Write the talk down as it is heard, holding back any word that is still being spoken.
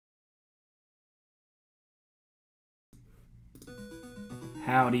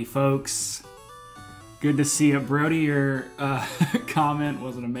Howdy, folks. Good to see you. Brody, your comment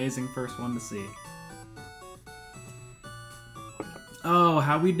was an amazing first one to see. Oh,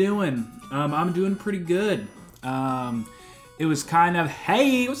 how we doing? I'm doing pretty good. It was kind of...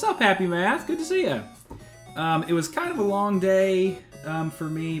 Hey, what's up, Happy Math? Good to see you. It was kind of a long day for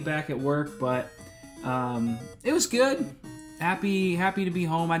me back at work, but it was good. Happy to be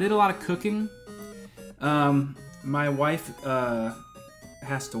home. I did a lot of cooking. My wife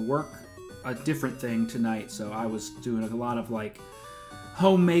has to work a different thing tonight, so I was doing a lot of like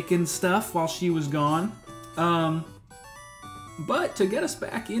homemaking stuff while she was gone. But to get us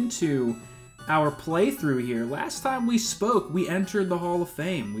back into our playthrough here, last time we spoke, we entered the Hall of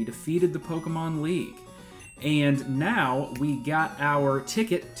Fame. We defeated the Pokemon League. And now we got our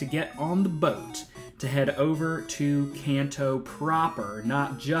ticket to get on the boat to head over to Kanto proper,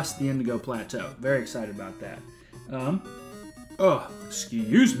 not just the Indigo Plateau. Very excited about that.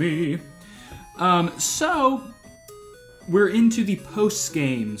 Excuse me. So, we're into the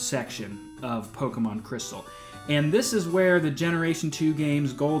post-game section of Pokemon Crystal. And this is where the Generation 2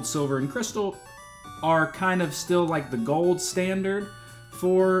 games, Gold, Silver, and Crystal, are kind of still like the gold standard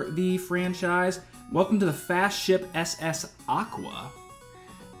for the franchise. Welcome to the fast ship SS Aqua.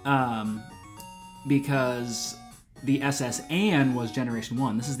 Because the SS Anne was Generation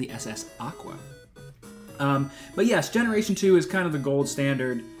 1. This is the SS Aqua. But yes, Generation 2 is kind of the gold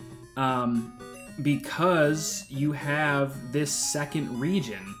standard because you have this second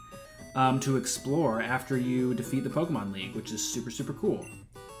region to explore after you defeat the Pokemon League, which is super, super cool.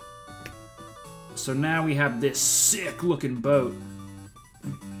 So now we have this sick-looking boat.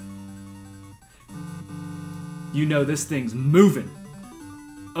 You know this thing's moving.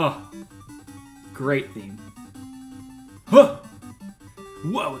 Oh, great theme. Huh!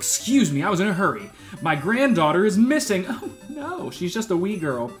 Whoa, excuse me, I was in a hurry. My granddaughter is missing. Oh, no, she's just a wee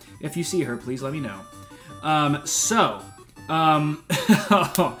girl. If you see her, please let me know. Thanks so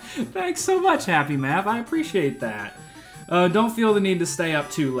much, Happy Math. I appreciate that. Don't feel the need to stay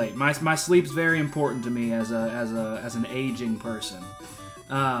up too late. My sleep's very important to me as an aging person.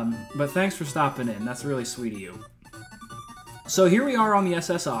 But thanks for stopping in. That's really sweet of you. So here we are on the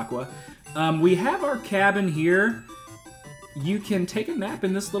SS Aqua. We have our cabin here. You can take a nap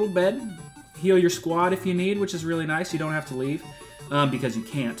in this little bed, heal your squad if you need, which is really nice. You don't have to leave, because you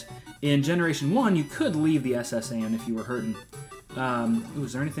can't. In Generation 1, you could leave the SS Anne if you were hurting. Ooh,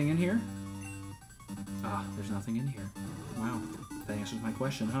 is there anything in here? Ah, there's nothing in here. Wow, that answers my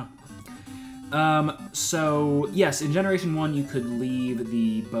question, huh? So, yes, in Generation 1, you could leave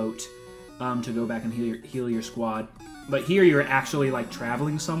the boat to go back and heal your squad. But here, you're actually, like,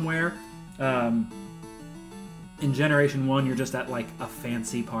 traveling somewhere. In Generation 1, you're just at, like, a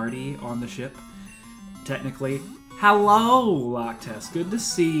fancy party on the ship, technically. Hello, Locktest. Good to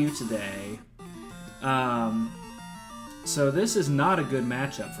see you today. So this is not a good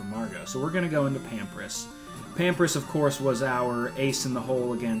matchup for Margot, so we're going to go into Pampers. Pampers, of course, was our ace in the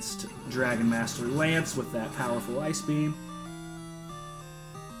hole against Dragon Master Lance with that powerful Ice Beam.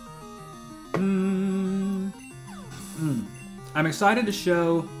 I'm excited to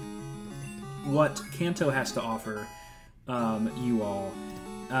show what Kanto has to offer you all.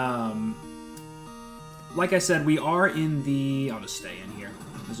 Like I said, we are in the... I'll just stay in here.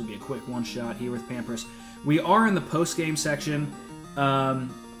 This will be a quick one-shot here with Pampers. We are in the post-game section,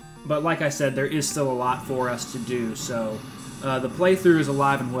 but like I said, there is still a lot for us to do, so the playthrough is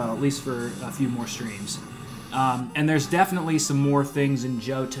alive and well, at least for a few more streams. And there's definitely some more things in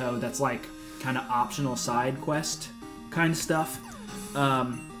Johto that's like kind of optional side quest kind of stuff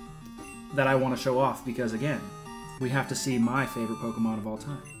that I want to show off, because again, we have to see my favorite Pokemon of all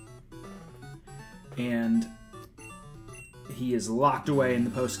time. And he is locked away in the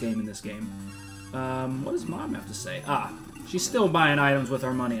post-game in this game. What does Mom have to say? Ah, she's still buying items with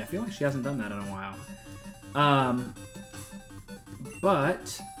our money. I feel like she hasn't done that in a while.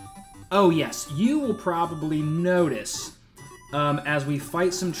 But, oh yes, you will probably notice as we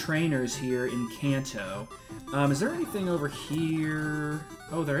fight some trainers here in Kanto. Is there anything over here?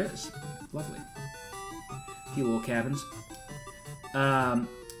 Oh, there is. Lovely. A few little cabins.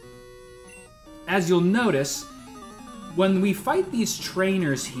 As you'll notice, when we fight these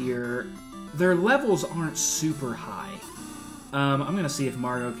trainers here, their levels aren't super high. I'm going to see if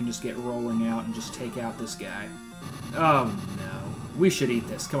Margot can just get rolling out and just take out this guy. Oh, no. We should eat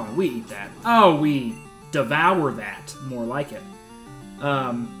this. Come on, we eat that. Oh, we devour that. More like it.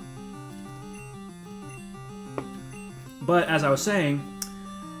 But as I was saying,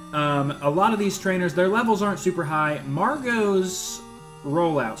 a lot of these trainers, their levels aren't super high. Margot's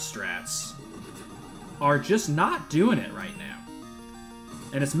rollout strats are just not doing it right now.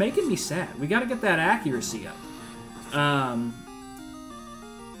 and it's making me sad. We got to get that accuracy up.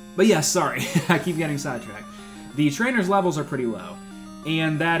 But yeah, sorry. I keep getting sidetracked. The trainers' levels are pretty low,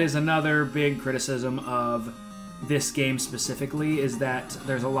 and that is another big criticism of this game specifically, is that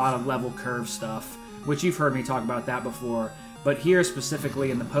there's a lot of level curve stuff, which you've heard me talk about that before, but here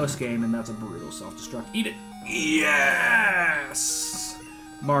specifically in the post-game, and that's a brutal self-destruct. Eat it! Yes!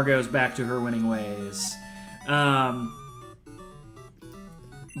 Margot's back to her winning ways.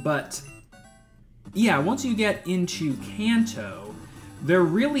 But, yeah, once you get into Kanto, there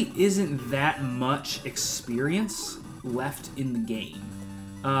really isn't that much experience left in the game.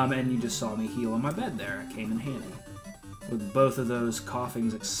 And you just saw me heal on my bed there. It came in handy. With both of those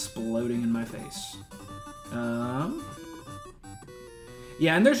coughings exploding in my face.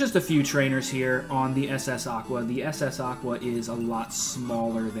 Yeah, and there's just a few trainers here on the SS Aqua. The SS Aqua is a lot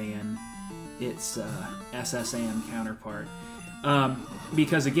smaller than its SSAM counterpart.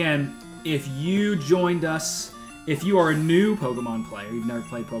 Because again, if you joined us, if you are a new Pokemon player, you've never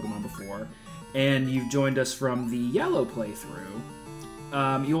played Pokemon before, and you've joined us from the Yellow playthrough,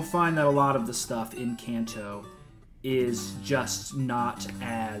 you'll find that a lot of the stuff in Kanto is just not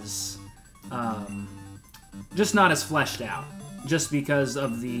as fleshed out, just because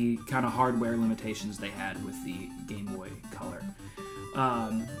of the kind of hardware limitations they had with the Game Boy Color.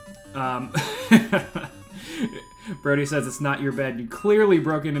 Brody says it's not your bed. You clearly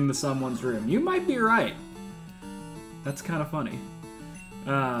broken into someone's room. You might be right. That's kind of funny.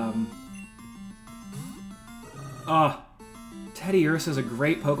 Teddy Ursa's a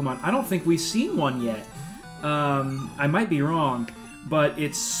great Pokemon. I don't think we've seen one yet. I might be wrong, but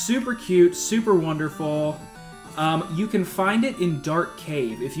it's super cute, super wonderful. You can find it in Dark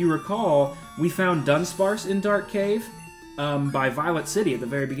Cave. If you recall, we found Dunsparce in Dark Cave by Violet City at the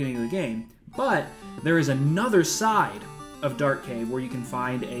very beginning of the game. But there is another side of Dark Cave where you can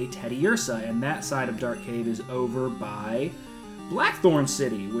find a Teddy Ursa, and that side of Dark Cave is over by Blackthorn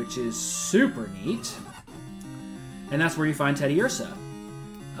City, which is super neat. And that's where you find Teddy Ursa.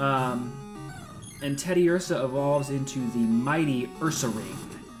 And Teddy Ursa evolves into the mighty Ursaring,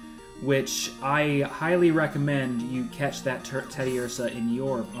 which I highly recommend you catch that Teddy Ursa in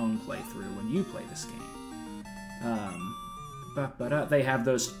your own playthrough when you play this game. They have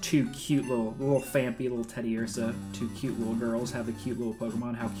those two cute little fampy little Teddy Ursa, two cute little girls have the cute little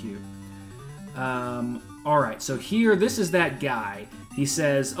Pokemon. How cute. Alright, so here, this is that guy. He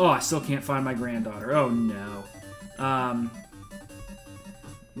says, oh, I still can't find my granddaughter. Oh, no.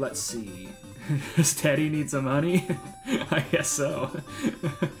 Let's see. Does Teddy need some honey? I guess so.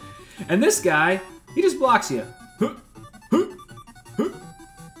 And this guy, he just blocks you.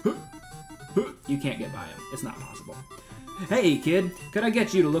 You can't get by him. It's not possible. Hey, kid, could I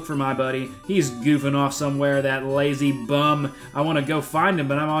get you to look for my buddy? He's goofing off somewhere, that lazy bum. I want to go find him,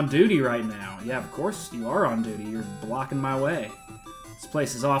 but I'm on duty right now. Yeah, of course you are on duty. You're blocking my way. This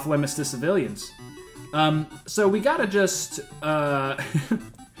place is off limits to civilians. So we gotta just,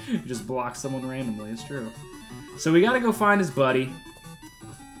 just block someone randomly, it's true. So we gotta go find his buddy.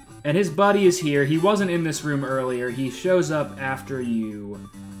 And his buddy is here. He wasn't in this room earlier. He shows up after you,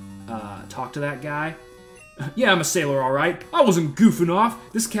 talk to that guy. Yeah, I'm a sailor, alright. I wasn't goofing off.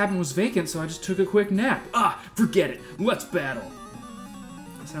 This cabin was vacant, so I just took a quick nap. Ah, forget it. Let's battle.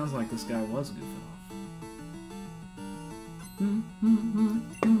 It sounds like this guy was goofing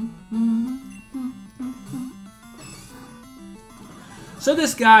off. So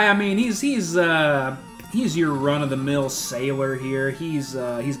this guy, I mean, he's your run-of-the-mill sailor here. He's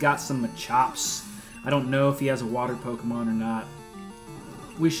got some chops. I don't know if he has a water Pokemon or not.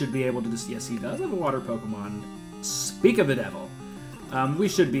 We should be able to just... Yes, he does have a water Pokemon. Speak of the devil. We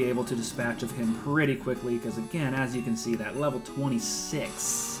should be able to dispatch of him pretty quickly, because again, as you can see, that level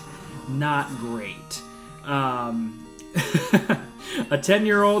 26, not great. A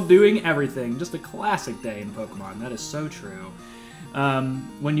 10-year-old doing everything. Just a classic day in Pokemon. That is so true.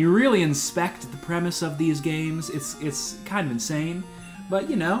 When you really inspect the premise of these games, it's kind of insane, but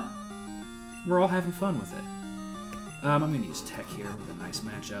you know, we're all having fun with it. I'm going to use Tech here with a nice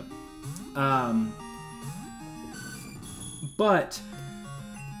matchup. But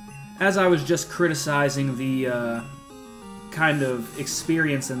as I was just criticizing the kind of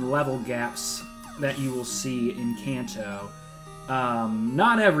experience and level gaps that you will see in Kanto,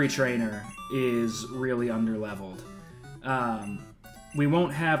 not every trainer is really underleveled. We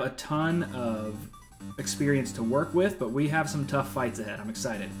won't have a ton of experience to work with, but we have some tough fights ahead. I'm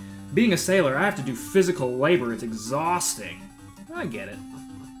excited. Being a sailor, I have to do physical labor. It's exhausting. I get it.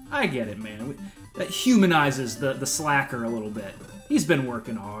 I get it, man. That humanizes the slacker a little bit. He's been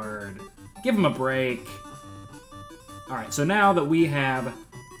working hard. Give him a break. Alright, so now that we have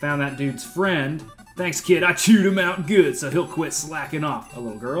found that dude's friend, thanks kid, I chewed him out good, so he'll quit slacking off. A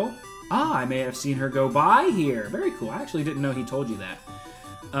little girl? Ah, I may have seen her go by here. Very cool. I actually didn't know he told you that.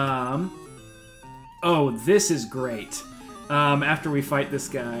 Oh, this is great. After we fight this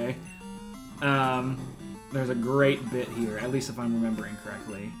guy, there's a great bit here, at least if I'm remembering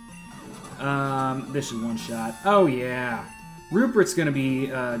correctly. This is one shot. Oh, yeah. Rupert's gonna be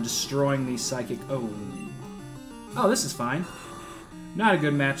destroying these psychic... Oh, this is fine. Not a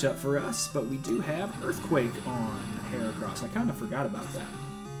good matchup for us, but we do have Earthquake on Heracross. I kind of forgot about that.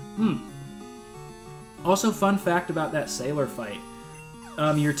 Also, fun fact about that Sailor fight.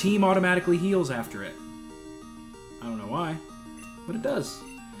 Your team automatically heals after it. I don't know why, but it does.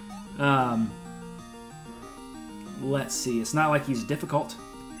 Let's see. It's not like he's difficult.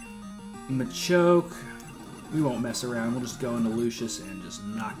 Machoke. We won't mess around. We'll just go into Lucius and just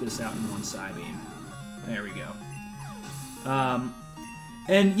knock this out in one Psybeam. There we go.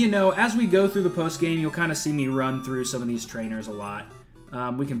 And, you know, as we go through the post-game, you'll kind of see me run through some of these trainers a lot.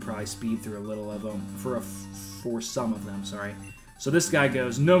 We can probably speed through a little of them, for some of them, sorry. So this guy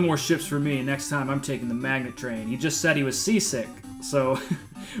goes, no more ships for me, next time I'm taking the magnet train. He just said he was seasick, so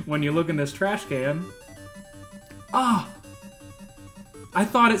when you look in this trash can... Ah! I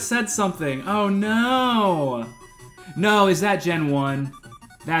thought it said something. Oh no! No, is that Gen 1?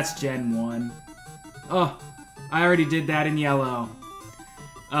 That's Gen 1. Oh, I already did that in yellow.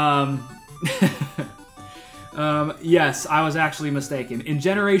 Yes, I was actually mistaken. In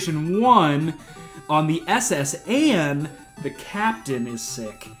Generation 1, on the SS Anne, the captain is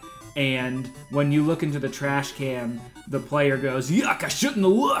sick. And when you look into the trash can, the player goes, yuck, I shouldn't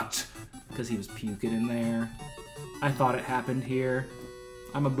have looked! Because he was puking in there. I thought it happened here.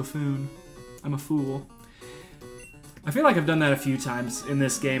 I'm a buffoon. I'm a fool. I feel like I've done that a few times in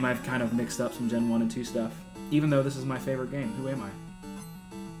this game. I've kind of mixed up some Gen 1 and 2 stuff. Even though this is my favorite game. Who am I?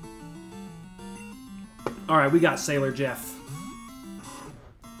 Alright, we got Sailor Jeff.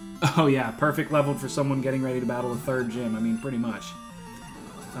 Oh yeah, perfect leveled for someone getting ready to battle the 3rd gym. I mean, pretty much.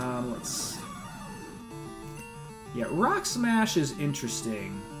 Let's... Yeah, Rock Smash is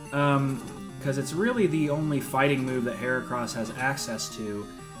interesting. Because it's really the only fighting move that Heracross has access to,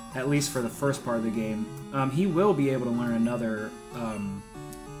 at least for the first part of the game. He will be able to learn another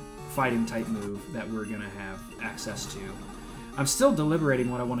fighting type move that we're going to have access to. I'm still deliberating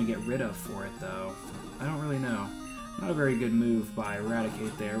what I want to get rid of for it, though. I don't really know. Not a very good move by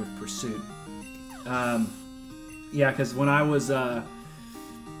Eradicate there with Pursuit. Yeah, because when I was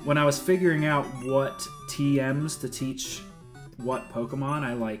figuring out what TMs to teach what Pokemon,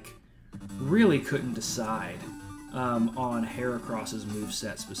 I really couldn't decide on Heracross's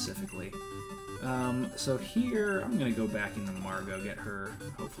moveset specifically. So here, I'm going to go back into Margo, get her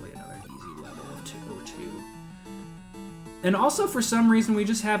hopefully another easy level of 2 or 2. And also, for some reason, we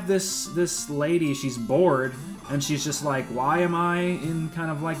just have this lady, she's bored, and she's just like, why am I in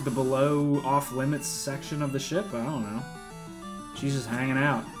kind of like the below off-limits section of the ship? I don't know. She's just hanging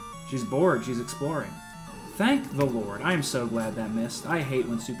out. She's bored, she's exploring. Thank the Lord. I am so glad that missed. I hate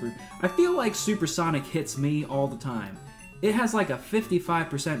when I feel like Supersonic hits me all the time. It has like a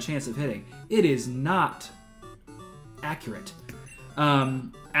 55% chance of hitting. It is not accurate.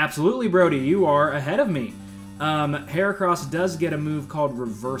 Absolutely, Brody, you are ahead of me. Heracross does get a move called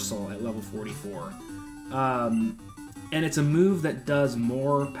Reversal at level 44. And it's a move that does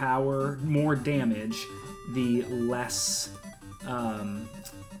more power, more damage, the less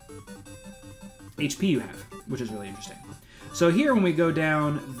HP you have, which is really interesting. So here, when we go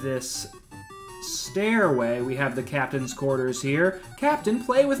down this stairway, we have the captain's quarters here. Captain,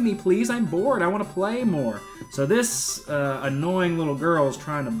 play with me, please. I'm bored. I want to play more. So this annoying little girl is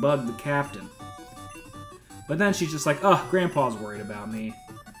trying to bug the captain. But then she's just like, oh, Grandpa's worried about me.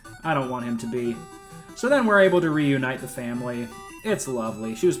 I don't want him to be. So then we're able to reunite the family. It's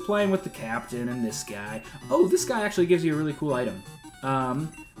lovely. She was playing with the captain and this guy. Oh, this guy actually gives you a really cool item. I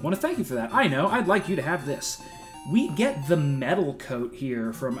want to thank you for that. I know, I'd like you to have this. We get the Metal Coat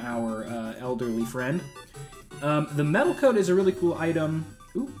here from our elderly friend. The Metal Coat is a really cool item.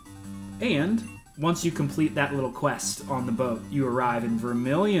 Ooh. And once you complete that little quest on the boat, you arrive in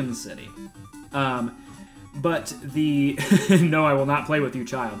Vermilion City. But the... No, I will not play with you,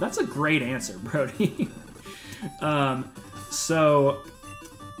 child. That's a great answer, Brody. So,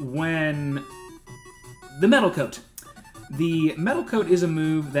 when... The Metal Coat. The Metal Coat is a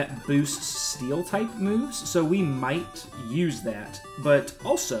move that boosts Steel-type moves, so we might use that. But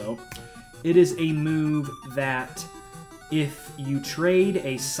also, it is a move that if you trade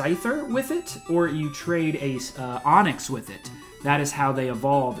a Scyther with it, or you trade a Onix with it, that is how they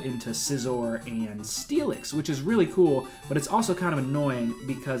evolve into Scizor and Steelix, which is really cool, but it's also kind of annoying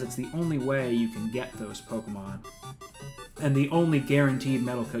because it's the only way you can get those Pokemon. And the only guaranteed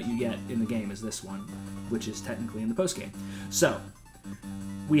Metal Coat you get in the game is this one, which is technically in the postgame. So,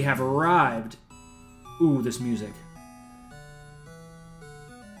 we have arrived... Ooh, this music.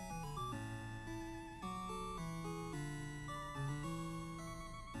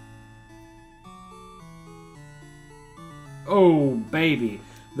 Oh, baby.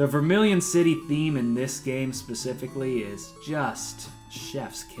 The Vermilion City theme in this game specifically is just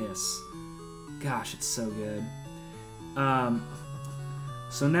chef's kiss. Gosh, it's so good.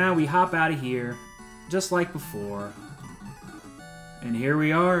 So now we hop out of here, just like before. And here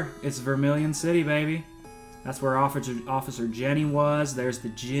we are. It's Vermilion City, baby. That's where Officer Jenny was. There's the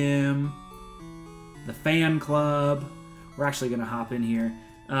gym, the fan club. We're actually going to hop in here.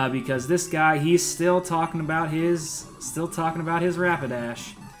 Because this guy, he's still talking about his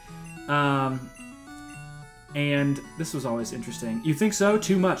Rapidash. And this was always interesting. You think so?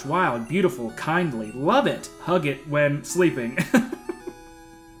 Too much. Wild. Beautiful. Kindly. Love it. Hug it when sleeping.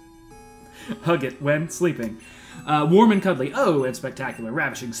 Hug it when sleeping. Warm and cuddly. Oh, and spectacular.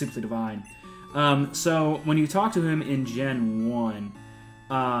 Ravishing. Simply divine. So, when you talk to him in Gen 1,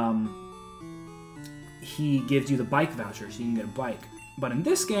 he gives you the bike voucher so you can get a bike. But in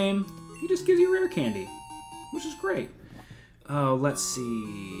this game, he just gives you rare candy, which is great. Oh, let's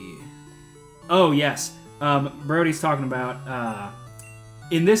see. Oh, yes. Brody's talking about,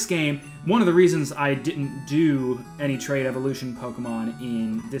 in this game, one of the reasons I didn't do any trade evolution Pokemon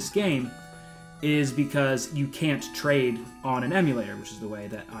in this game is because you can't trade on an emulator, which is the way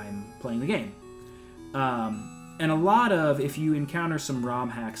that I'm playing the game. And a lot of, if you encounter some ROM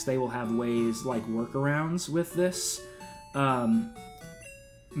hacks, they will have ways, like, workarounds with this.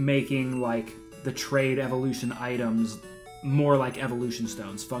 Making, like, the trade evolution items more like evolution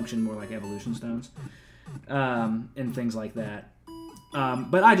stones, function more like evolution stones, and things like that.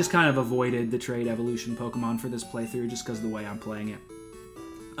 But I just kind of avoided the trade evolution Pokemon for this playthrough just because of the way I'm playing it.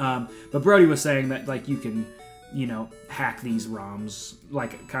 But Brody was saying that, like, you can, you know, hack these ROMs,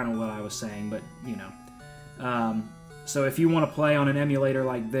 like, kind of what I was saying, but, you know. So if you want to play on an emulator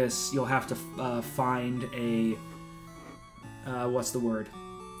like this, you'll have to find a, what's the word?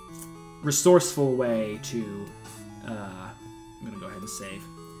 Resourceful way to, I'm going to go ahead and save.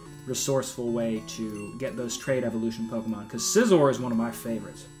 Resourceful way to get those trade evolution Pokemon, because Scizor is one of my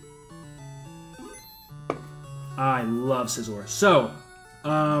favorites. I love Scizor. So,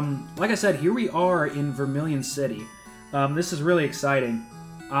 like I said, here we are in Vermilion City. This is really exciting.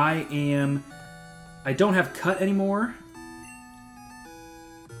 I don't have Cut anymore,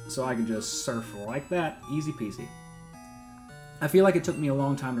 so I can just surf like that, easy peasy. I feel like it took me a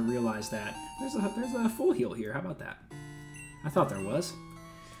long time to realize that. There's a full heal here. How about that? I thought there was.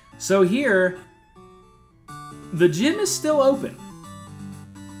 So here, the gym is still open.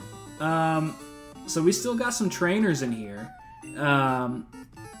 So we still got some trainers in here.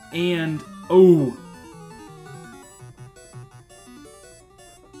 And, oh.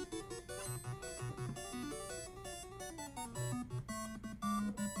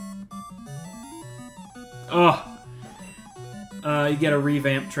 Oh. You get a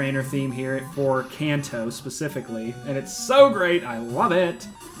revamped trainer theme here for Kanto specifically, and it's so great. I love it.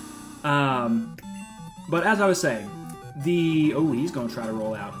 But as I was saying, he's going to try to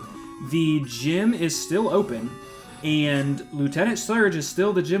roll out. The gym is still open, and Lieutenant Surge is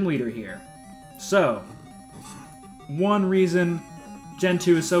still the gym leader here. So, one reason Gen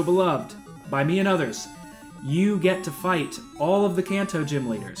 2 is so beloved by me and others, you get to fight all of the Kanto gym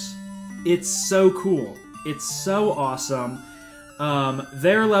leaders. It's so cool. It's so awesome.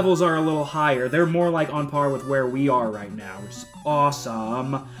 Their levels are a little higher. They're more like on par with where we are right now, which is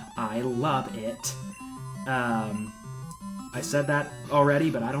awesome. I love it. I said that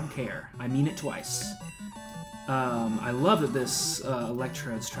already, but I don't care. I mean it twice. I love that this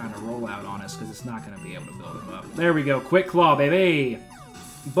Electrode's trying to roll out on us because it's not going to be able to build him up. There we go. Quick Claw, baby!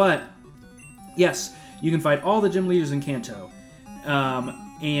 But, yes, you can fight all the gym leaders in Kanto.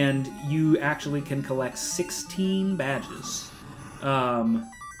 And you actually can collect 16 badges.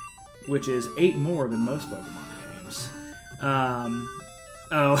 Which is 8 more than most Pokemon games.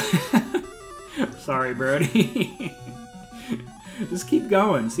 Oh. Sorry, Brody. Just keep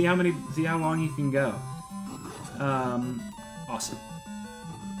going. See how long you can go. Awesome.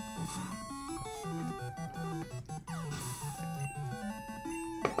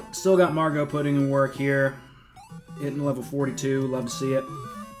 Still got Margot putting in work here. Hitting level 42. Love to see it.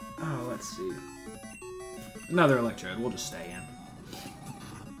 Oh, let's see. Another Electrode. We'll just stay in.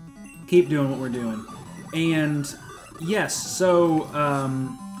 Keep doing what we're doing. And Yes, so,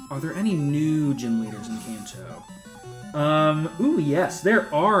 are there any new gym leaders in Kanto? Ooh, yes,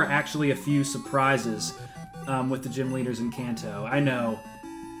 there are actually a few surprises with the gym leaders in Kanto. I know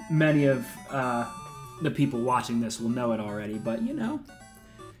many of the people watching this will know it already, but, you know,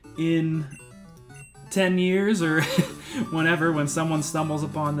 in 10 years or whenever, when someone stumbles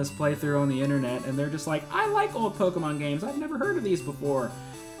upon this playthrough on the internet and they're just like, I like old Pokemon games, I've never heard of these before,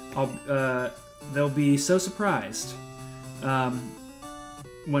 they'll be so surprised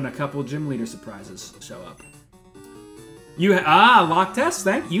when a couple gym leader surprises show up. Lock test,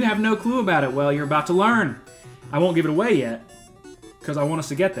 you have no clue about it. Well, you're about to learn. I won't give it away yet, because I want us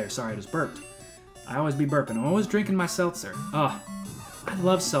to get there. Sorry, I just burped. I always be burping. I'm always drinking my seltzer. I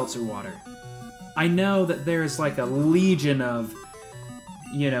love seltzer water. I know that there's like a legion of,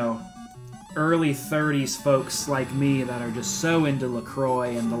 you know, early 30s folks like me that are just so into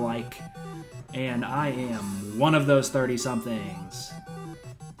LaCroix and the like, and I am one of those 30-somethings.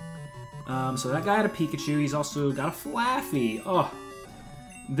 So that guy had a Pikachu. He's also got a Flaffy. Oh,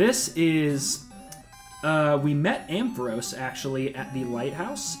 this is... we met Ampharos, actually, at the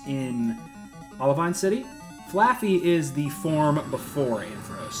lighthouse in Olivine City. Flaffy is the form before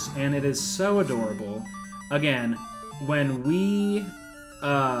Ampharos, and it is so adorable. Again, when we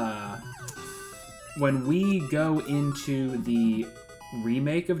go into the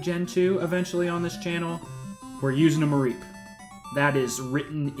remake of Gen 2 eventually on this channel, we're using a Mareep. That is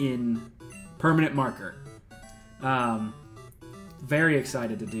written in permanent marker. Very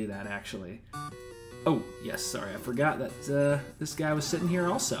excited to do that, actually. Oh, yes, sorry, I forgot that this guy was sitting here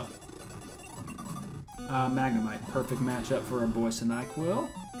also. Magnemite, perfect matchup for our boy Sinaiquil.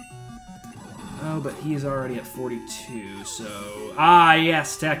 Oh, but he's already at 42, so...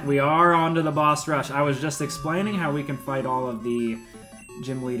 yes, Tech, we are on to the boss rush. I was just explaining how we can fight all of the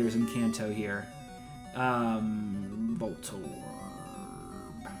gym leaders in Kanto here. Voltorb.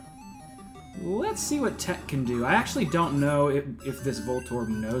 Let's see what Tech can do. I actually don't know if this Voltorb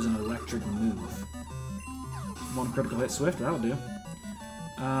knows an electric move. One critical hit Swift, that'll do.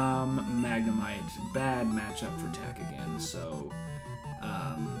 Magnemite. Bad matchup for Tech again, so...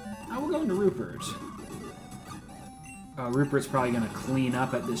 I will go into Rupert. Rupert's probably going to clean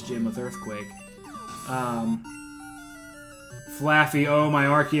up at this gym with Earthquake. Flaffy, oh my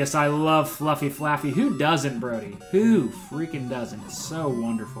Arceus, I love Fluffy Flaffy. Who doesn't, Brody? Who freaking doesn't? It's so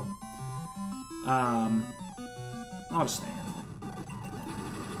wonderful. I'll just stand.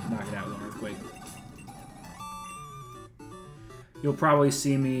 Knock it out with an Earthquake. You'll probably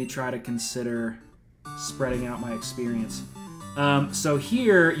see me try to consider spreading out my experience. So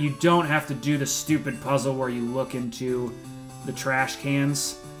here, you don't have to do the stupid puzzle where you look into the trash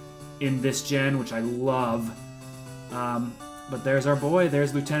cans in this gen, which I love. But there's our boy,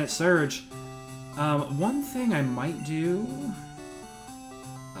 there's Lieutenant Surge. One thing I might do...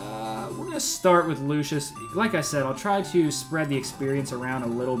 we're going to start with Lucius. Like I said, I'll try to spread the experience around a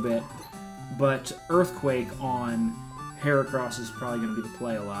little bit, but Earthquake on Heracross is probably going to be the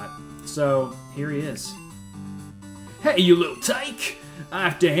play a lot. So, here he is. Hey, you little tyke! I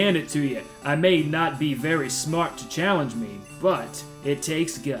have to hand it to you. I may not be very smart to challenge me, but it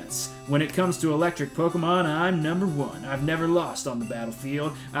takes guts. When it comes to electric Pokemon, I'm #1. I've never lost on the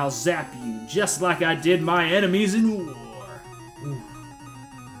battlefield. I'll zap you just like I did my enemies in war. Ooh.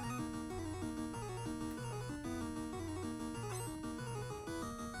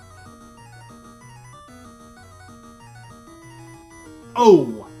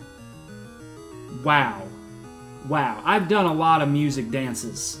 Oh! Wow. Wow, I've done a lot of music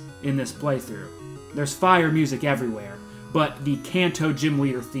dances in this playthrough. There's fire music everywhere, but the Kanto Gym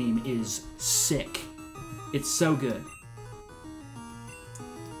Leader theme is sick. It's so good.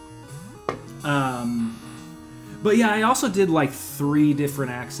 But yeah, I also did like 3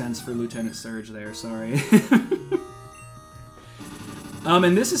 different accents for Lieutenant Surge there, sorry.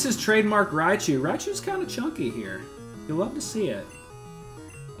 And this is his trademark Raichu. Raichu's kind of chunky here. You'll love to see it.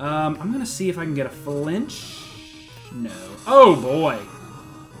 I'm gonna see if I can get a flinch. No. Oh, boy!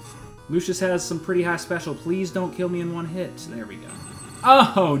 Lucius has some pretty high special. Please don't kill me in 1 hit. There we go.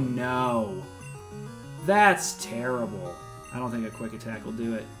 Oh, no! That's terrible. I don't think a quick attack will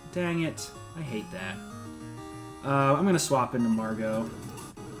do it. Dang it. I hate that. I'm going to swap into Margot.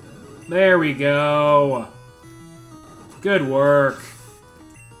 There we go! Good work.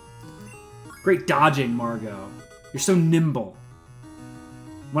 Great dodging, Margot. You're so nimble.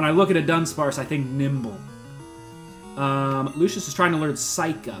 When I look at a Dunsparce, I think nimble. Lucius is trying to learn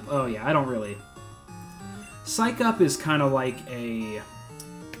Psych Up. Oh, yeah, I don't really... Psych Up is kind of like a...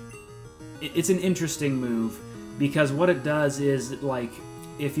 It's an interesting move, because what it does is, like,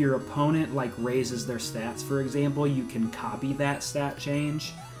 if your opponent like raises their stats, for example, you can copy that stat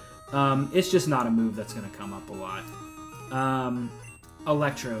change. It's just not a move that's going to come up a lot.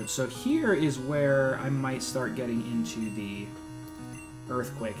 Electrode. So here is where I might start getting into the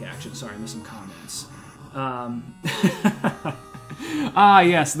earthquake action. Sorry, I missed some comments. Ah,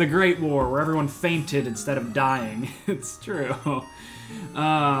 yes, the Great War, where everyone fainted instead of dying. It's true.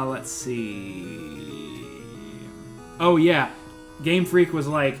 Let's see. Oh, yeah. Game Freak was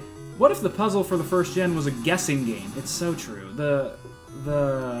like, what if the puzzle for the first gen was a guessing game? It's so true.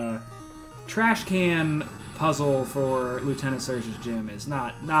 The trash can puzzle for Lieutenant Surge's gym is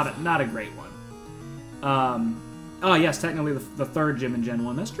not a great one. Oh, yes, technically the third gym in Gen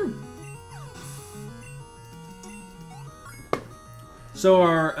 1. That's true. So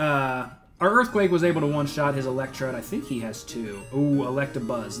our Earthquake was able to one-shot his Electrode. I think he has 2. Ooh,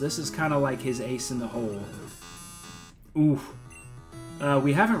 Electabuzz. This is kind of like his ace in the hole. Ooh.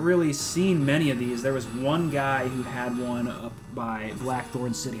 We haven't really seen many of these. There was one guy who had one up by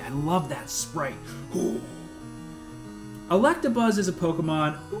Blackthorn City. I love that sprite. Ooh. Electabuzz is a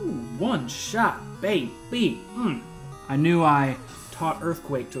Pokemon. Ooh, one-shot, baby. I knew I taught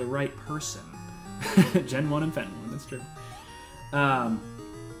Earthquake to the right person. Gen 1 and Fen 1, that's true.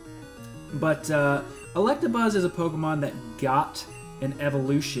 But Electabuzz is a Pokemon that got an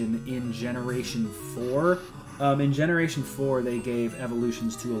evolution in Generation 4. In Generation 4, they gave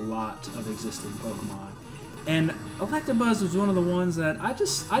evolutions to a lot of existing Pokemon, and Electabuzz was one of the ones that I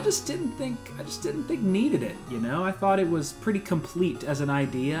just didn't think needed it. You know, I thought it was pretty complete as an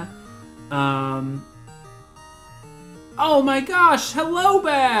idea. Oh my gosh! Hello,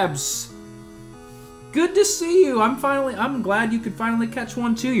 Babs. Good to see you. I'm glad you could finally catch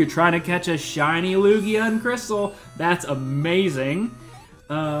one too. You're trying to catch a shiny Lugia and Crystal. That's amazing.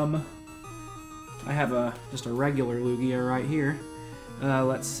 I have just a regular Lugia right here.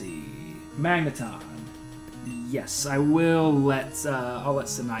 Let's see. Magneton. Yes, I will let I'll let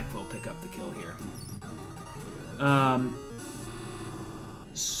Sinightful pick up the kill here.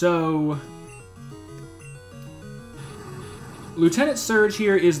 So Lieutenant Surge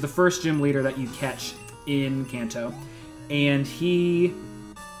here is the first gym leader that you catch in Kanto, and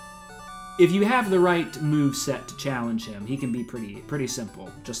if you have the right move set to challenge him, he can be pretty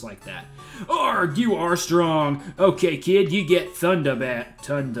simple, just like that. Arg, you are strong. Okay, kid, you get Thunderbatch.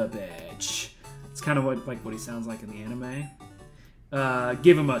 It's kind of like what he sounds like in the anime.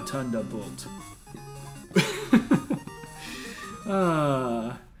 Give him a Thunderbolt.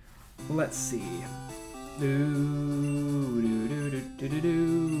 Let's see.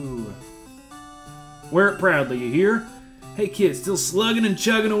 Wear it proudly, you hear? Hey kid, still slugging and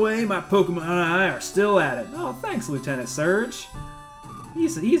chugging away? My Pokemon and I are still at it. Oh, thanks, Lieutenant Surge.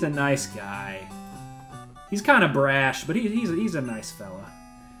 He's a nice guy. He's kind of brash, but he's a nice fella.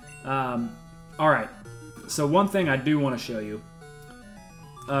 Alright, so one thing I do want to show you.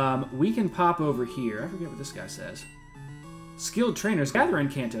 We can pop over here. I forget what this guy says. Skilled trainers gather in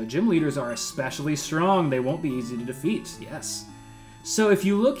Kanto. Gym leaders are especially strong. They won't be easy to defeat. Yes. So if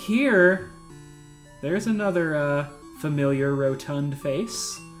you look here, there's another familiar rotund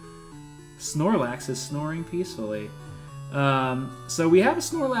face. Snorlax is snoring peacefully. So we have a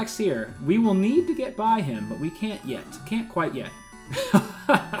Snorlax here. We will need to get by him, but we can't yet. Can't quite yet.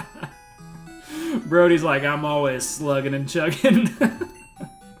 Brody's like, I'm always slugging and chugging.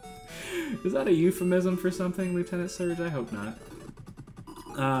 Is that a euphemism for something, Lieutenant Surge? I hope not.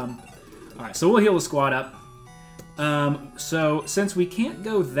 Alright, so we'll heal the squad up. So since we can't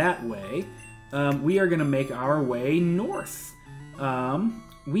go that way, we are going to make our way north. We'll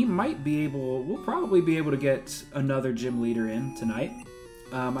probably be able to get another gym leader in tonight.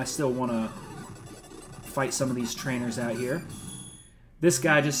 I still want to fight some of these trainers out here. This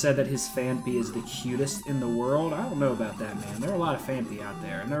guy just said that his Phanpy is the cutest in the world. I don't know about that, man. There are a lot of Phanpy out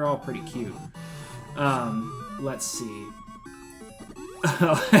there, and they're all pretty cute. Let's see.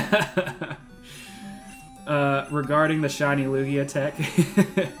 Regarding the shiny Lugia tech,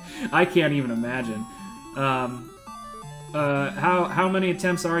 I can't even imagine. How many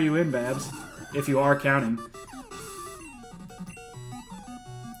attempts are you in, Babs? If you are counting.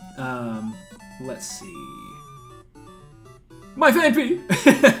 Let's see. My Phanpy!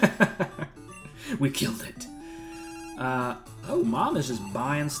 We killed it. Oh, Mom is just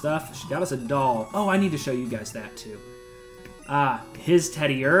buying stuff. She got us a doll. Oh, I need to show you guys that, too. His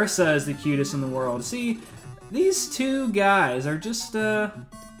Teddy Ursa is the cutest in the world. See, these two guys are just, they're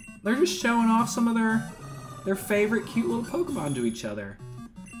just showing off some of their favorite cute little Pokemon to each other.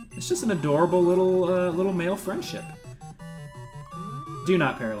 It's just an adorable little male friendship. Do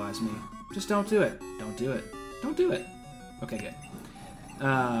not paralyze me. Just don't do it. Don't do it. Don't do it. Okay, good.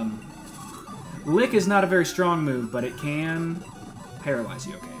 Lick is not a very strong move, but it can paralyze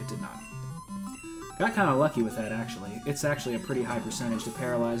you. Okay, it did not. Got kind of lucky with that, actually. It's actually a pretty high percentage to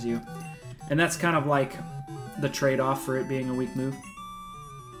paralyze you. And that's kind of like the trade-off for it being a weak move.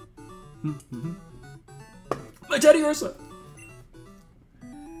 My Teddy Ursa!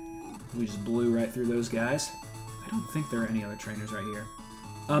 We just blew right through those guys. I don't think there are any other trainers right here.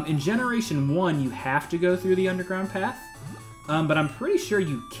 In Generation 1, you have to go through the underground path, but I'm pretty sure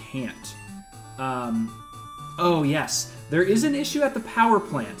you can't. Oh, yes. There is an issue at the power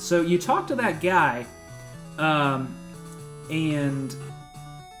plant. So you talk to that guy, and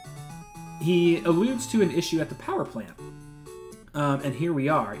he alludes to an issue at the power plant. And here we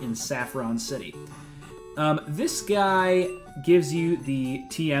are in Saffron City. This guy gives you the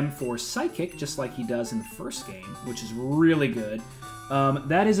TM for Psychic, just like he does in the first game, which is really good.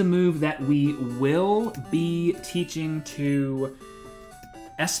 That is a move that we will be teaching to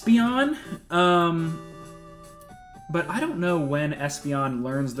Espeon. But I don't know when Espeon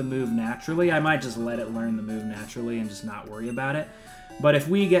learns the move naturally. I might just let it learn the move naturally and just not worry about it. But if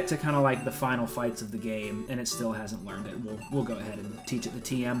we get to kind of like the final fights of the game and it still hasn't learned it, we'll go ahead and teach it the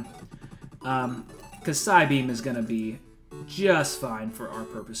TM. Because Psybeam is going to be just fine for our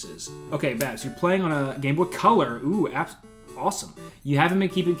purposes. Okay, Babs, you're playing on a Game Boy Color. Ooh, awesome. You haven't been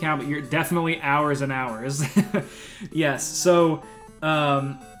keeping count, but you're definitely hours and hours. Yes, so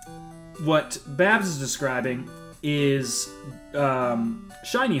what Babs is describing is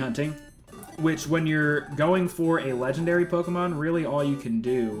shiny hunting, which when you're going for a legendary Pokemon, really all you can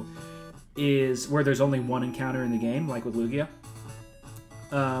do is where there's only one encounter in the game, like with Lugia.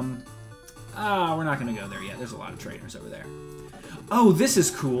 We're not going to go there yet. There's a lot of trainers over there. Oh, this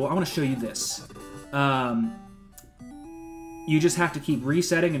is cool. I want to show you this. You just have to keep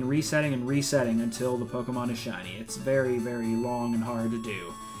resetting and resetting and resetting until the Pokemon is shiny. It's very, very long and hard to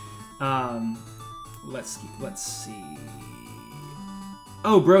do. Let's see.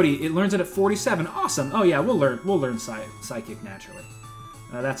 Oh, Brody, it learns it at 47. Awesome. Oh yeah, we'll learn Psychic naturally.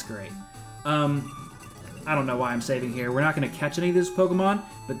 That's great. I don't know why I'm saving here. We're not going to catch any of this Pokemon,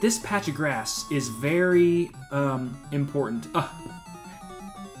 but this patch of grass is very important.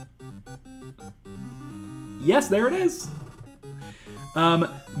 Yes, there it is.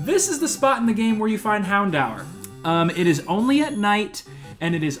 This is the spot in the game where you find Houndour. It is only at night,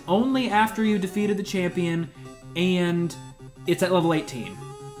 and it is only after you defeated the champion, and it's at level 18.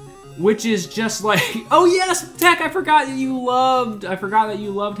 Which is just like... Oh yes, Tech, I forgot that you loved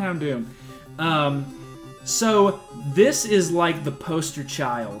Houndoom. So this is like the poster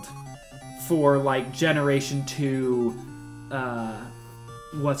child for like Generation 2,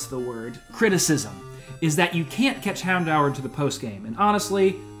 what's the word? Criticism. Is that you can't catch Houndour into the post-game. And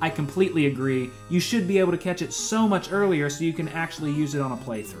honestly, I completely agree. You should be able to catch it so much earlier so you can actually use it on a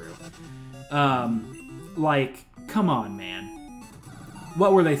playthrough. Like, come on, man.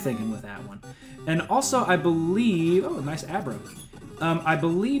 What were they thinking with that one? And also, I believe... Oh, nice Abra. I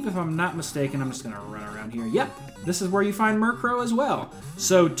believe, if I'm not mistaken, I'm just going to run around here. Yep, this is where you find Murkrow as well.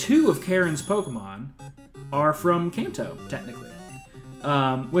 So 2 of Karen's Pokemon are from Kanto, technically.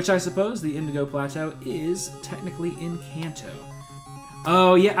 Which I suppose the Indigo Plateau is technically in Kanto.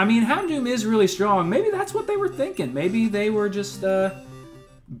 Oh, yeah, I mean, Houndoom is really strong. Maybe that's what they were thinking. Maybe they were just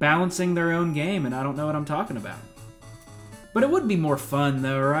balancing their own game, and I don't know what I'm talking about. But it would be more fun,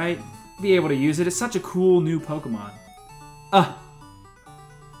 though, right? Be able to use it. It's such a cool new Pokemon.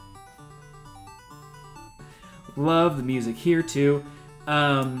 Love the music here, too.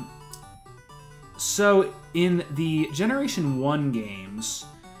 So, in the Generation 1 games,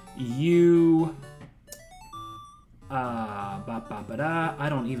 you... I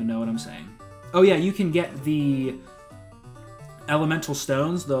don't even know what I'm saying. Oh yeah, you can get the elemental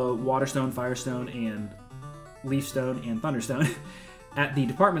stones, the Water Stone, Fire Stone, and Leaf Stone, and Thunderstone, at the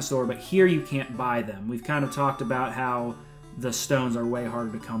department store, but here you can't buy them. We've kind of talked about how the stones are way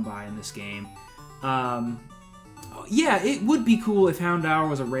harder to come by in this game. Yeah, it would be cool if Houndour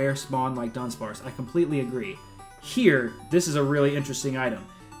was a rare spawn like Dunsparce. I completely agree. Here, this is a really interesting item,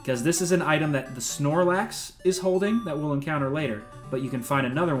 because this is an item that the Snorlax is holding that we'll encounter later, but you can find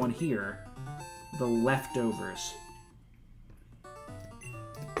another one here, the Leftovers.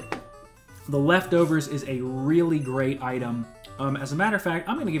 The Leftovers is a really great item. As a matter of fact,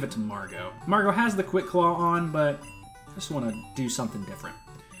 I'm going to give it to Margot. Margot has the Quick Claw on, but I just want to do something different.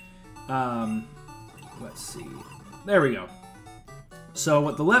 Let's see. There we go. So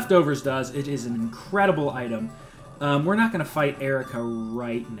what the Leftovers does, it is an incredible item. We're not going to fight Erica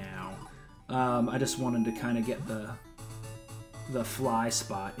right now. I just wanted to kind of get the fly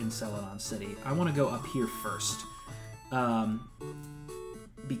spot in Celadon City. I want to go up here first.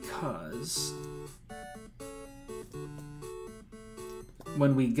 because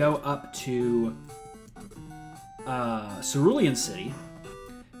when we go up to Cerulean City,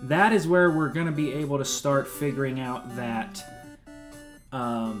 that is where we're going to be able to start figuring out that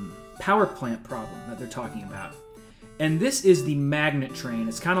power plant problem that they're talking about. And this is the magnet train.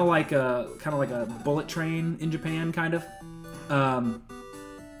 It's kind of like a bullet train in Japan, kind of.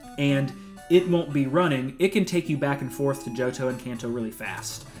 And it won't be running. It can take you back and forth to Johto and Kanto really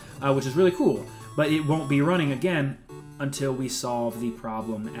fast, which is really cool. But it won't be running again until we solve the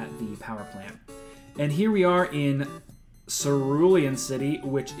problem at the power plant. And here we are in Cerulean City,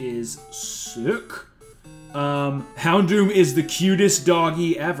 which is sick. Houndoom is the cutest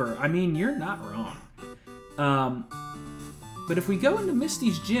doggy ever. I mean, you're not wrong. But if we go into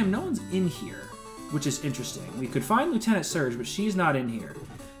Misty's gym, no one's in here, which is interesting. We could find Lieutenant Surge, but she's not in here.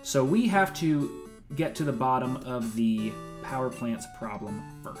 So we have to get to the bottom of the power plant's problem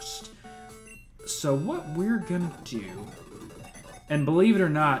first. So what we're gonna do, and believe it or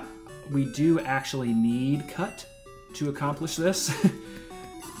not, we do actually need Cut to accomplish this.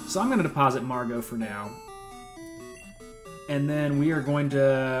 So I'm gonna deposit Margot for now. And then we are going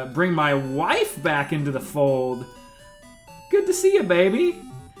to bring my wife back into the fold. Good to see you, baby.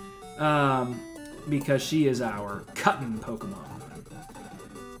 Because she is our cutting Pokemon.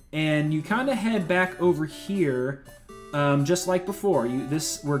 And you kind of head back over here, just like before.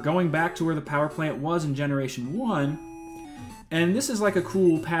 We're going back to where the power plant was in Generation 1. And this is like a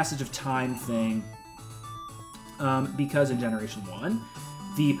cool passage of time thing. Because in Generation 1,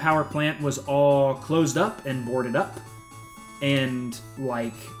 the power plant was all closed up and boarded up. And,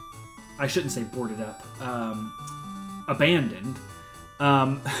 like, I shouldn't say boarded up, abandoned.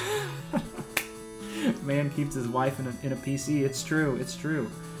 Man keeps his wife in a PC. It's true. It's true.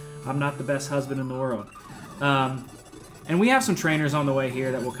 I'm not the best husband in the world. And we have some trainers on the way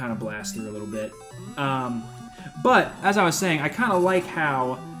here that we'll kind of blast through a little bit. But, as I was saying, I kind of like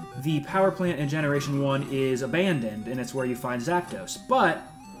how the power plant in Generation 1 is abandoned, and it's where you find Zapdos. But,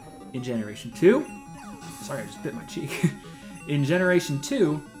 in Generation 2... Sorry, I just bit my cheek. In Generation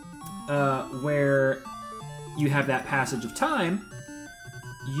 2, where you have that passage of time,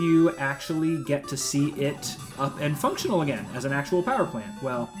 you actually get to see it up and functional again as an actual power plant.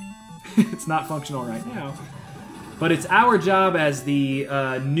 Well, it's not functional right now, but it's our job as the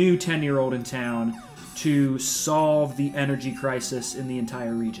new 10-year-old in town to solve the energy crisis in the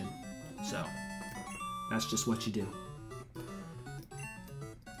entire region. So, that's just what you do.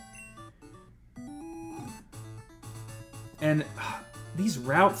 And these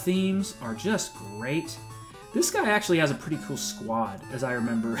route themes are just great. This guy actually has a pretty cool squad, as I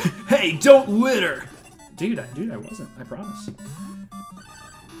remember. Hey, don't litter! Dude, I wasn't. I promise.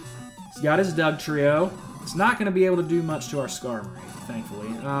 He's got his Doug Trio. It's not going to be able to do much to our Skarmory, thankfully.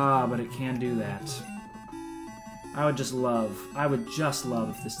 But it can do that. I would just love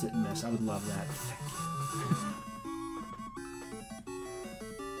if this didn't miss. I would love that. Thank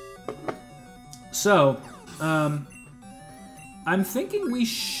you. So, I'm thinking we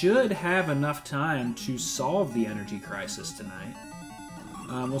should have enough time to solve the energy crisis tonight.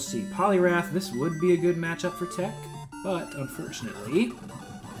 We'll see. Poliwrath, this would be a good matchup for Tech, but unfortunately,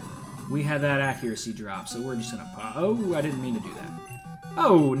 we had that accuracy drop, so we're just gonna pop. Oh, I didn't mean to do that.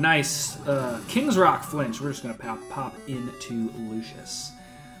 Oh, nice. King's Rock flinch. We're just gonna pop into Lucius.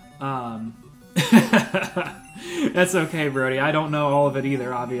 That's okay, Brody. I don't know all of it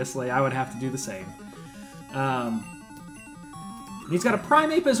either, obviously. I would have to do the same. He's got a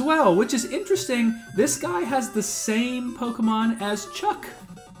Primeape as well, which is interesting. This guy has the same Pokemon as Chuck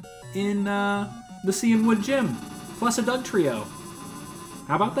in the Sea and Wood Gym, plus a Doug Trio.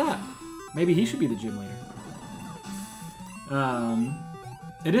 How about that? Maybe he should be the gym leader.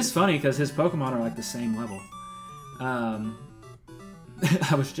 It is funny because his Pokemon are like the same level. I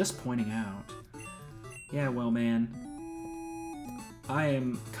was just pointing out. Yeah, well, man. I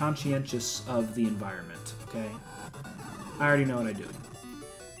am conscientious of the environment, okay? I already know what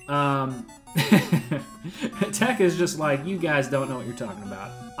I'm doing. Tech is just like, you guys don't know what you're talking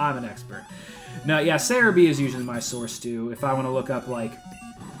about. I'm an expert. No, yeah, Cerebi is usually my source too. If I want to look up like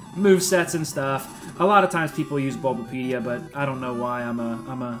movesets and stuff. A lot of times people use Bulbapedia, but I don't know why. I'm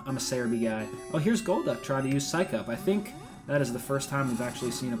a Cerebi guy. Oh, here's Golduck trying to use Psych Up. I think that is the first time we've actually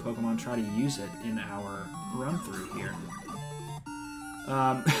seen a Pokemon try to use it in our run through here.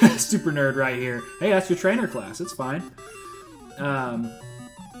 Super nerd right here. Hey, that's your trainer class. It's fine. I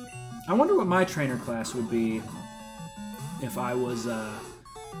wonder what my trainer class would be if I was an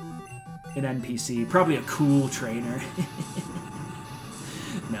NPC. Probably a cool trainer.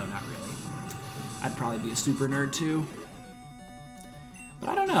 No, not really. I'd probably be a super nerd too.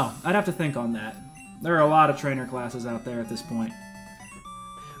 But know. I'd have to think on that. There are a lot of trainer classes out there at this point.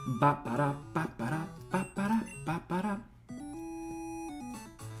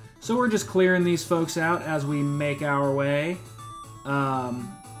 So we're just clearing these folks out as we make our way.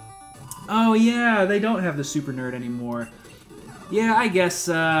 Oh yeah, they don't have the Super Nerd anymore. Yeah, I guess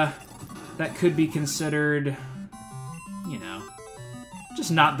that could be considered, you know,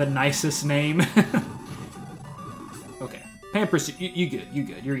 just not the nicest name. Okay, Pampers, you good,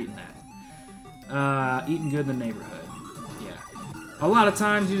 you're eating that. Eating good in the neighborhood. Yeah. A lot of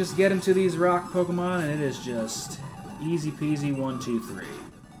times you just get into these rock Pokemon and it is just easy peasy 1, 2, 3.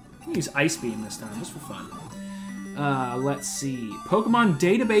 I'll use Ice Beam this time, just for fun. Let's see. Pokemon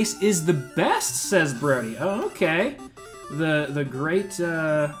Database is the best, says Brody. Oh, okay. The great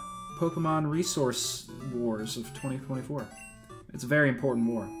Pokemon Resource Wars of 2024. It's a very important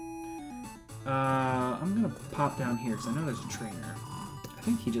war. I'm going to pop down here because I know there's a trainer. I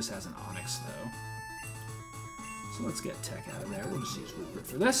think he just has an Onix, though. So let's get Tech out of there. We'll just use Rupert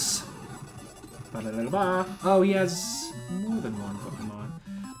for this. Ba-da-da-da-ba. Oh, he has more than one Pokemon.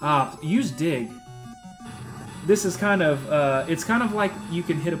 Use Dig. This is kind of, it's kind of like you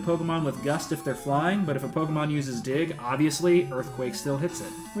can hit a Pokemon with Gust if they're flying, but if a Pokemon uses Dig, obviously Earthquake still hits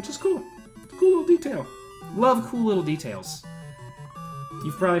it, which is cool. It's a cool little detail. Love cool little details.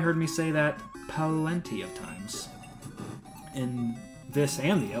 You've probably heard me say that plenty of times. In this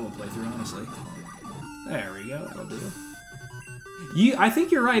and the Yellow playthrough, honestly. There we go, that'll do. I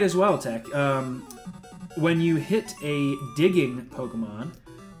think you're right as well, Tech. When you hit a digging Pokemon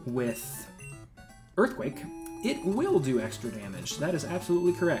with Earthquake, it will do extra damage. That is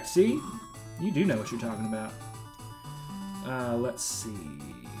absolutely correct. See? You do know what you're talking about. Let's see.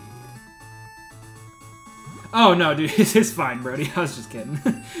 Oh, no, dude. It's fine, Brody. I was just kidding.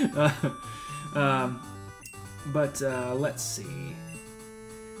 Let's see.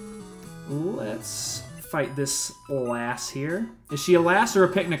 Let's fight this lass here. Is she a lass or a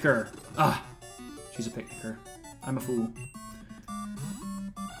picnicker? Ah, she's a picnicker. I'm a fool.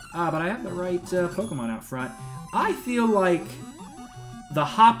 But I have the right Pokemon out front. I feel like the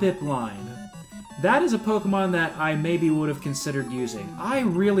Hoppip line, that is a Pokemon that I maybe would have considered using. I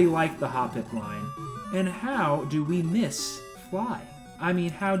really like the Hoppip line. And how do we miss Fly? I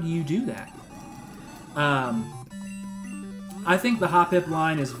mean, how do you do that? I think the Hoppip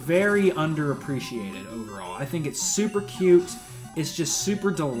line is very underappreciated overall. I think it's super cute. It's just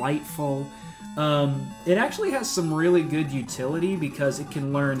super delightful. It actually has some really good utility because it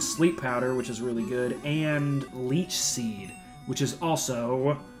can learn Sleep Powder, which is really good, and Leech Seed, which is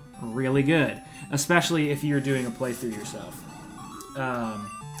also really good, especially if you're doing a playthrough yourself.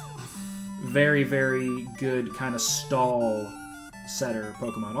 Very, very good kind of stall setter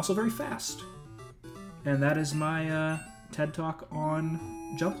Pokemon. Also very fast. And that is my TED Talk on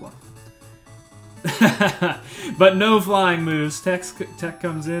Jumpluff. But no flying moves. Tech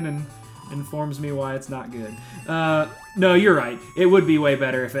comes in and informs me why it's not good. No, you're right. It would be way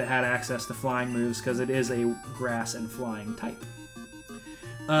better if it had access to flying moves because it is a grass and flying type.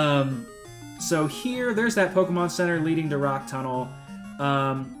 So here, there's that Pokemon Center leading to Rock Tunnel.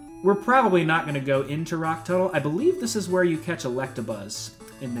 We're probably not going to go into Rock Tunnel. I believe this is where you catch Electabuzz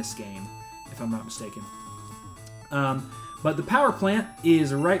in this game, if I'm not mistaken. But the power plant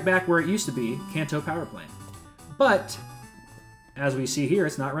is right back where it used to be, Kanto Power Plant. But as we see here,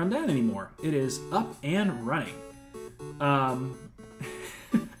 it's not run down anymore. It is up and running. I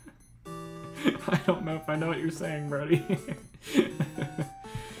don't know if I know what you're saying, Brody.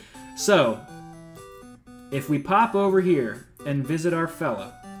 So, if we pop over here and visit our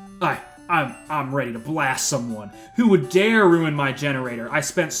fella, I'm ready to blast someone. Who would dare ruin my generator? I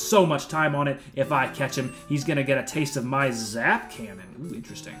spent so much time on it. If I catch him, he's gonna get a taste of my Zap Cannon. Ooh,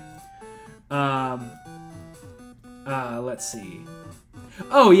 interesting. Let's see.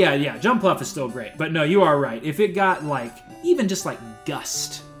 Oh, yeah, Jumpluff is still great. But no, you are right. If it got, like, even just, like,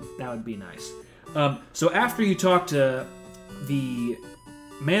 Gust, that would be nice. So after you talk to the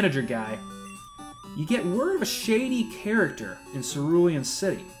manager guy, you get word of a shady character in Cerulean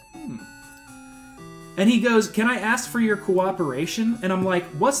City. And he goes, "Can I ask for your cooperation?" And I'm like,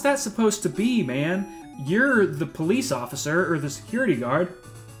 what's that supposed to be, man? You're the police officer or the security guard.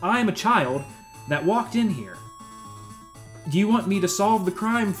 I'm a child that walked in here. Do you want me to solve the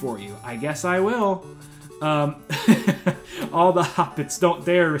crime for you? I guess I will. All the Hoppits, don't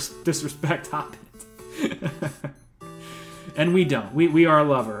dare disrespect Hoppit. And we don't. We are a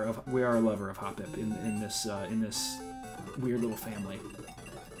lover of Hoppip in this weird little family.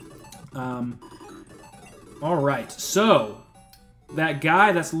 All right. So that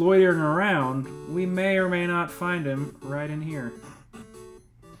guy that's loitering around, we may or may not find him right in here.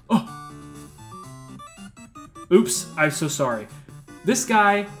 Oops, I'm so sorry. This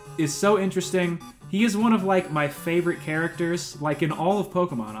guy is so interesting. He is one of, like, my favorite characters, like, in all of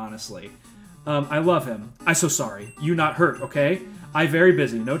Pokemon, honestly. I love him. I'm so sorry. You not hurt, okay? I very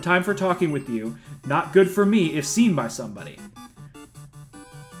busy. No time for talking with you. Not good for me if seen by somebody.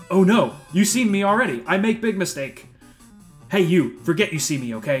 Oh no, you seen me already. I make big mistake. Hey you, forget you see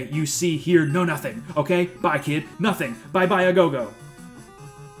me, okay? You see, hear, know nothing, okay? Bye kid, nothing. Bye-bye a go-go.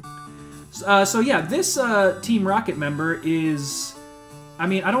 So yeah, this Team Rocket member is... I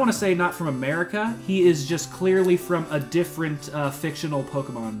mean, I don't want to say not from America. He is just clearly from a different fictional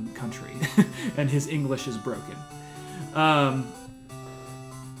Pokemon country. And his English is broken. I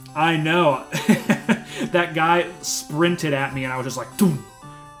know. That guy sprinted at me and I was just like, doom.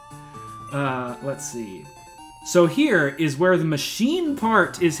 Let's see. So here is where the machine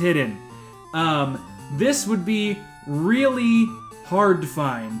part is hidden. This would be really hard to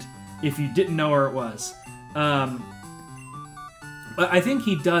find if you didn't know where it was. But I think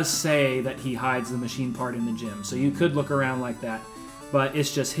he does say that he hides the machine part in the gym, so you could look around like that. But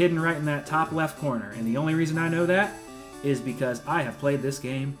it's just hidden right in that top left corner, and the only reason I know that is because I have played this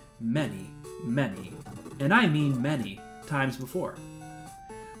game many, and I mean many, times before.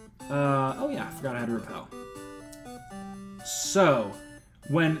 Oh yeah, I forgot I had to repel. So,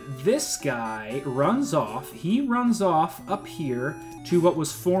 when this guy runs off, he runs off up here to what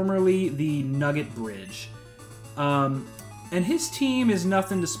was formerly the Nugget Bridge. And his team is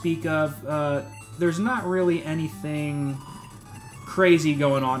nothing to speak of. There's not really anything crazy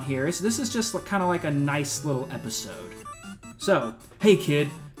going on here. This is just kind of like a nice little episode. So, hey kid,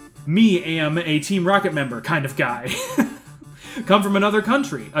 me am a Team Rocket member kind of guy. Come from another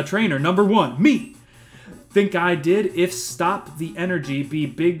country, a trainer, #1, me. Think I did if stop the energy be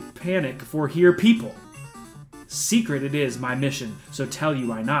big panic for here people. Secret it is my mission, so tell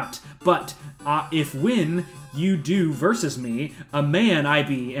you I not. But if win you do versus me, a man I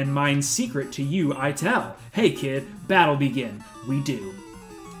be, and mine secret to you I tell. Hey kid, battle begin. We do.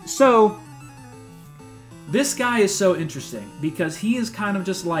 So, this guy is so interesting, because he is kind of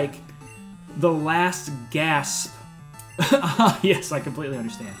just like the last gasp. Yes, I completely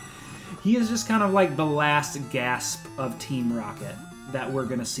understand. He is just kind of like the last gasp of Team Rocket that we're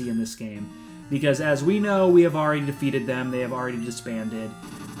going to see in this game. Because as we know, we have already defeated them, they have already disbanded.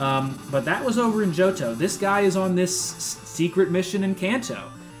 But that was over in Johto. This guy is on this secret mission in Kanto.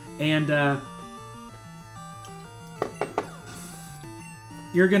 And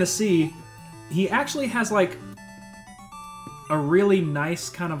you're going to see he actually has like a really nice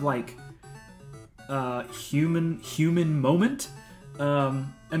kind of like human moment.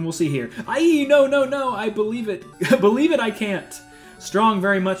 And we'll see here. No, I believe it. Believe it, I can't. Strong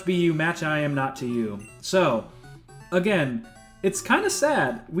very much be you, match I am not to you. So, again, it's kind of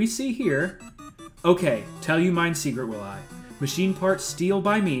sad. We see here, okay, tell you mine secret will I. Machine part steal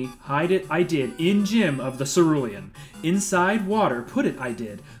by me, hide it I did, in gym of the Cerulean. Inside water put it I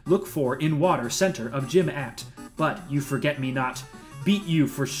did, look for in water center of gym at. But you forget me not. Beat you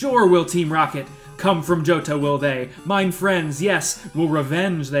for sure will Team Rocket. Come from Johto will they. Mine friends, yes, will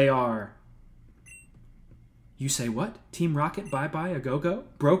revenge they are. You say what? Team Rocket bye-bye a go-go?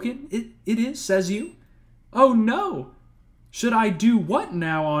 Broken? It is, says you? Oh no! Should I do what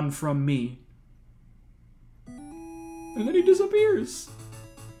now on from me? And then he disappears.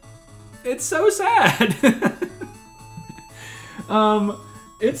 It's so sad.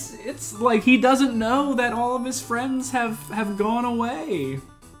 It's like he doesn't know that all of his friends have gone away.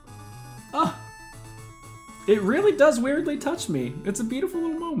 It really does weirdly touch me. It's a beautiful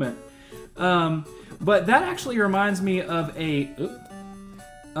little moment. But that actually reminds me of a...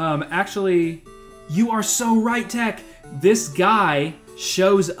 actually, you are so right, Tech. This guy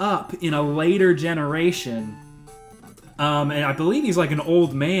shows up in a later generation. And I believe he's like an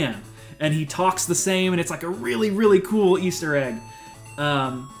old man. And he talks the same, and it's like a really, really cool Easter egg.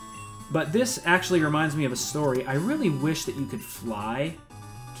 But this actually reminds me of a story. I really wish that you could fly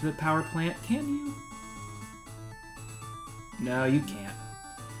to the power plant. Can you? No, you can't.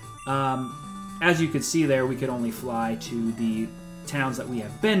 As you could see there, we could only fly to the towns that we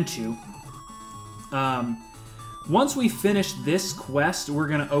have been to. Once we finish this quest, we're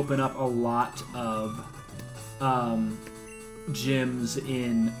going to open up a lot of gyms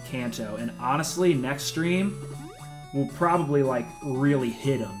in Kanto. And honestly, next stream, we'll probably, like, really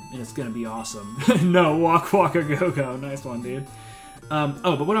hit them. And it's going to be awesome. No, walk, a go-go. Nice one, dude.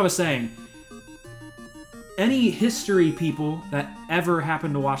 But what I was saying... Any history people that ever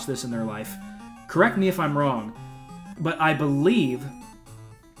happened to watch this in their life, correct me if I'm wrong, but I believe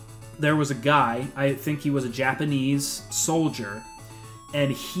there was a guy, I think he was a Japanese soldier,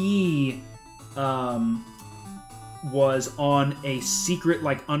 and he was on a secret,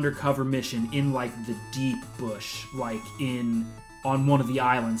 like, undercover mission in, like, the deep bush, like, on one of the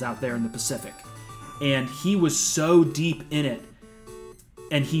islands out there in the Pacific. And he was so deep in it,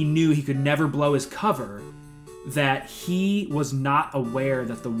 and he knew he could never blow his cover, that he was not aware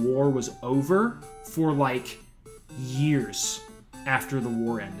that the war was over for, like, years after the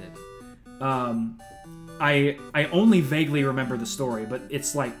war ended. I only vaguely remember the story, but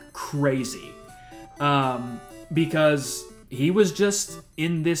it's, like, crazy. Because he was just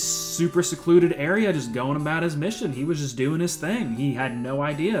in this super secluded area just going about his mission. He was just doing his thing. He had no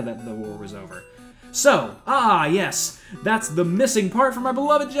idea that the war was over. So, yes, that's the missing part from our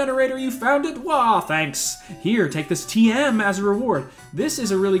beloved generator. You found it? Wah, thanks. Here, take this TM as a reward. This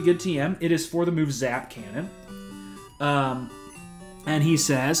is a really good TM. It is for the move Zap Cannon. And he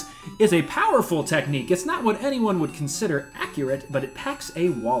says, it's a powerful technique. It's not what anyone would consider accurate, but it packs a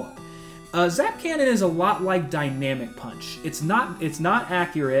wallop. Zap Cannon is a lot like Dynamic Punch. It's not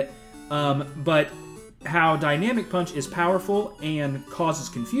accurate, but how Dynamic Punch is powerful and causes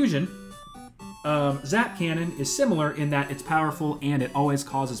confusion, Zap Cannon is similar in that it's powerful and it always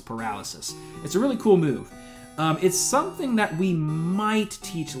causes paralysis. It's a really cool move. It's something that we might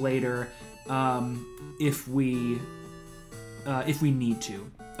teach later if we need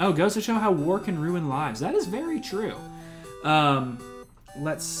to. Oh, goes to show how war can ruin lives. That is very true.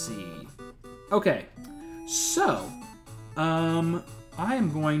 Let's see. Okay, so I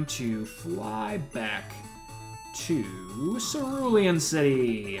am going to fly back to Cerulean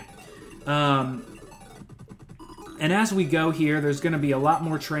City. And as we go here, there's going to be a lot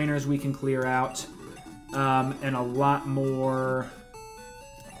more trainers we can clear out, and a lot more...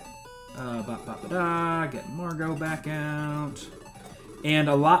 get Margot back out, and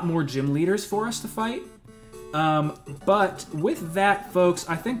a lot more gym leaders for us to fight. But with that, folks,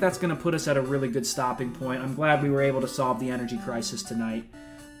 I think that's going to put us at a really good stopping point. I'm glad we were able to solve the energy crisis tonight.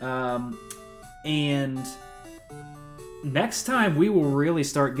 And next time, we will really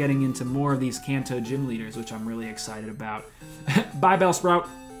start getting into more of these Kanto gym leaders, which I'm really excited about. Bye, Bellsprout.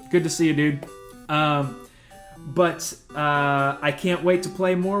 Good to see you, dude. But I can't wait to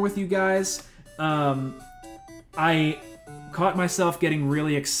play more with you guys. I caught myself getting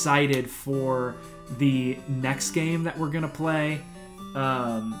really excited for the next game that we're going to play.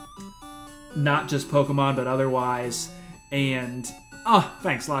 Not just Pokemon, but otherwise. And,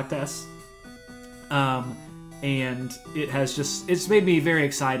 thanks, Loctess. And it's made me very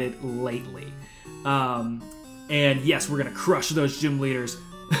excited lately. And yes, we're going to crush those gym leaders.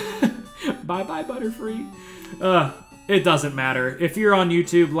 Bye-bye, Butterfree. It doesn't matter. If you're on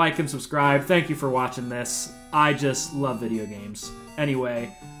YouTube, like and subscribe. Thank you for watching this. I just love video games.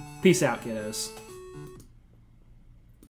 Anyway, peace out, kiddos.